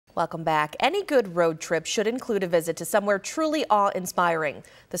Welcome back. Any good road trip should include a visit to somewhere truly awe-inspiring.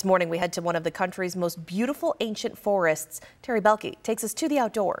 This morning we head to one of the country's most beautiful ancient forests. Terry Belke takes us to the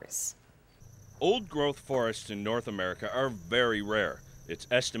outdoors. Old-growth forests in North America are very rare. It's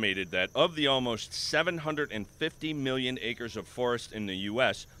estimated that of the almost 750 million acres of forest in the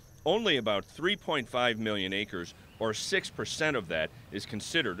U.S., only about 3.5 million acres, or 6% of that, is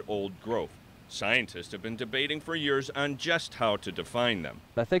considered old growth. Scientists have been debating for years on just how to define them.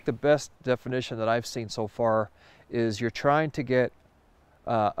 I think the best definition that I've seen so far is you're trying to get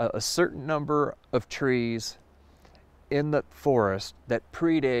a certain number of trees in the forest that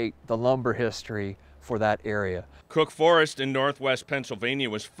predate the lumber history for that area. Cook Forest in northwest Pennsylvania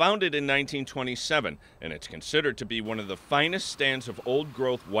was founded in 1927, and it's considered to be one of the finest stands of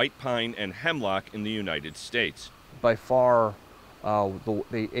old-growth white pine and hemlock in the United States. By far,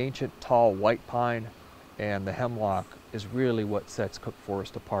 the ancient tall white pine and the hemlock is really what sets Cook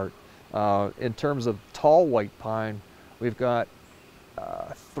Forest apart. In terms of tall white pine, we've got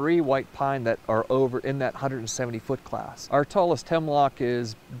 3 white pine that are over in that 170-foot class. Our tallest hemlock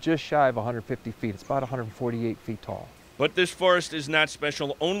is just shy of 150 feet. It's about 148 feet tall. But this forest is not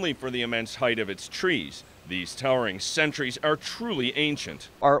special only for the immense height of its trees. These towering centuries are truly ancient.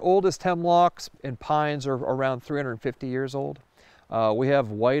 Our oldest hemlocks and pines are around 350 years old. We have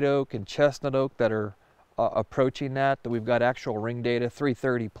white oak and chestnut oak that are approaching that. We've got actual ring data,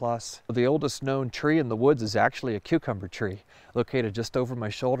 330 plus. The oldest known tree in the woods is actually a cucumber tree located just over my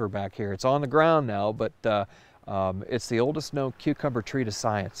shoulder back here. It's on the ground now, but it's the oldest known cucumber tree to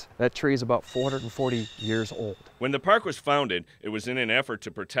science. That tree is about 440 years old. When the park was founded, it was in an effort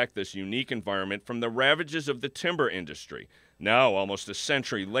to protect this unique environment from the ravages of the timber industry. Now, almost a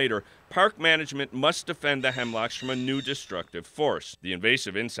century later, park management must defend the hemlocks from a new destructive force. The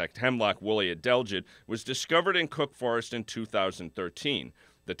invasive insect hemlock woolly adelgid was discovered in Cook Forest in 2013.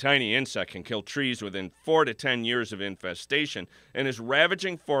 The tiny insect can kill trees within 4 to 10 years of infestation and is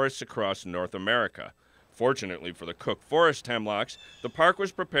ravaging forests across North America. Fortunately for the Cook Forest hemlocks, the park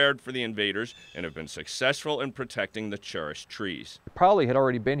was prepared for the invaders and have been successful in protecting the cherished trees. It probably had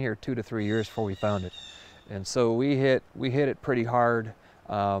already been here 2 to 3 years before we found it. And so we hit it pretty hard.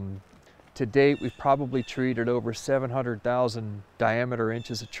 To date, we've probably treated over 700,000 diameter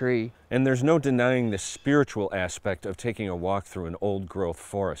inches of tree. And there's no denying the spiritual aspect of taking a walk through an old-growth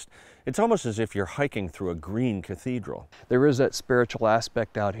forest. It's almost as if you're hiking through a green cathedral. There is that spiritual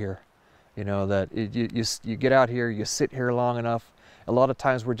aspect out here. You know, that you get out here, you sit here long enough. A lot of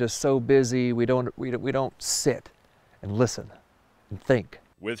times we're just so busy, we don't sit and listen and think.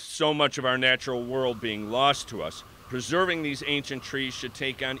 With so much of our natural world being lost to us, preserving these ancient trees should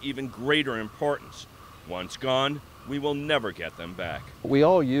take on even greater importance. Once gone, we will never get them back. We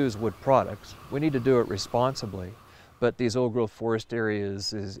all use wood products. We need to do it responsibly. But these old growth forest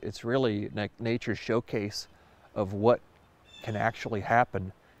areas, it's really like nature's showcase of what can actually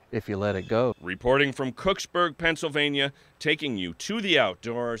happen if you let it go. Reporting from Cooksburg, Pennsylvania, taking you to the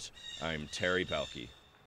outdoors, I'm Terry Belke.